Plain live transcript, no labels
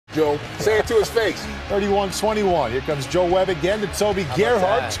Joe, say it to his face. 31-21. Here comes Joe Webb again to Toby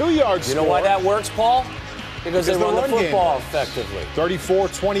Gerhardt. 2 yards. You know why that works, Paul? Because they run the football game effectively.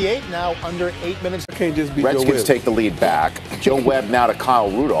 34-28, now under 8 minutes. Can't just be Redskins take the lead back. Joe Webb now to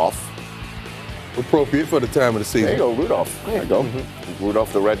Kyle Rudolph. appropriate for the time of the season. There you go, Rudolph. There you go.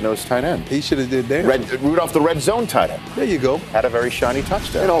 Rudolph, the red-nosed tight end. He should have did that. Rudolph, the red zone tight end. There you go. Had a very shiny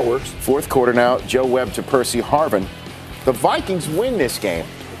touchdown. It all works. Fourth quarter now, Joe Webb to Percy Harvin. The Vikings win this game.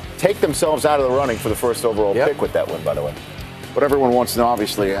 Take themselves out of the running for the first overall pick with that win, by the way. But everyone wants to know,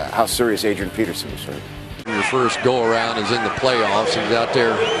 obviously, how serious Adrian Peterson is hurt. Your first go-around is in the playoffs. He's out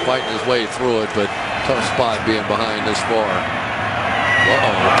there fighting his way through it, but tough spot being behind this far.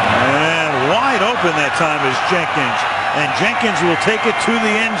 And wide open that time is Jenkins. And Jenkins will take it to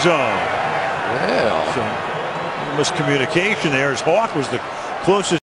the end zone. Well. So, miscommunication there as Hawk was the closest.